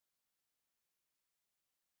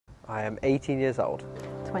I am 18 years old.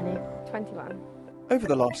 20. 21. Over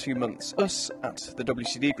the last few months, us at the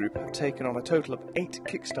WCD Group have taken on a total of 8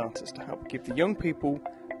 Kickstarters to help give the young people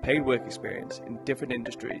paid work experience in different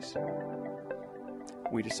industries.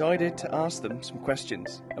 We decided to ask them some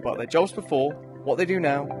questions about their jobs before, what they do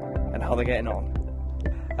now, and how they're getting on.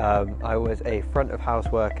 I was a front of house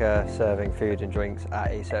worker serving food and drinks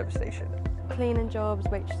at a service station. Cleaning jobs,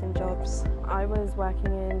 waitressing jobs. I was working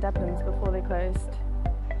in Debenhams before they closed.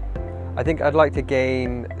 I think I'd like to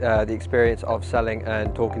gain the experience of selling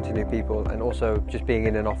and talking to new people, and also just being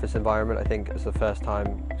in an office environment. I think it's the first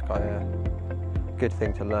time. It's quite a good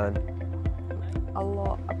thing to learn. A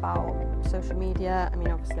lot about social media. I mean,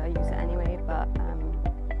 obviously I use it anyway, but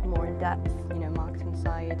more in depth, marketing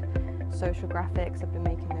side, social graphics. I've been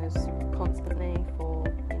making those constantly for,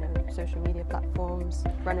 social media platforms,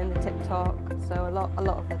 running the TikTok. So a lot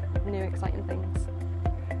of the new exciting things.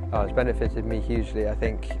 It's benefited me hugely. I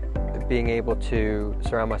think being able to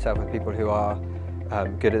surround myself with people who are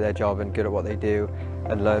good at their job and good at what they do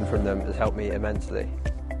and learn from them has helped me immensely.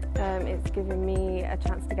 It's given me a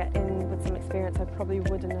chance to get in with some experience I probably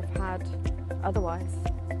wouldn't have had otherwise.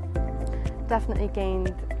 Definitely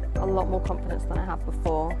gained a lot more confidence than I had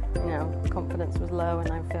before. Confidence was low,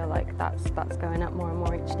 and I feel like that's going up more and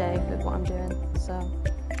more each day with what I'm doing. So.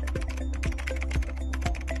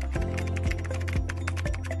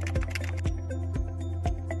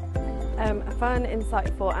 Fun,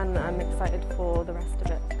 insightful, and I'm excited for the rest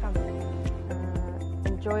of it to come.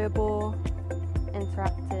 Enjoyable,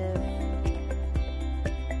 interactive,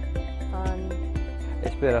 fun.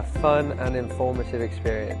 It's been a fun and informative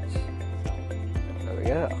experience. There we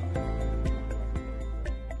go.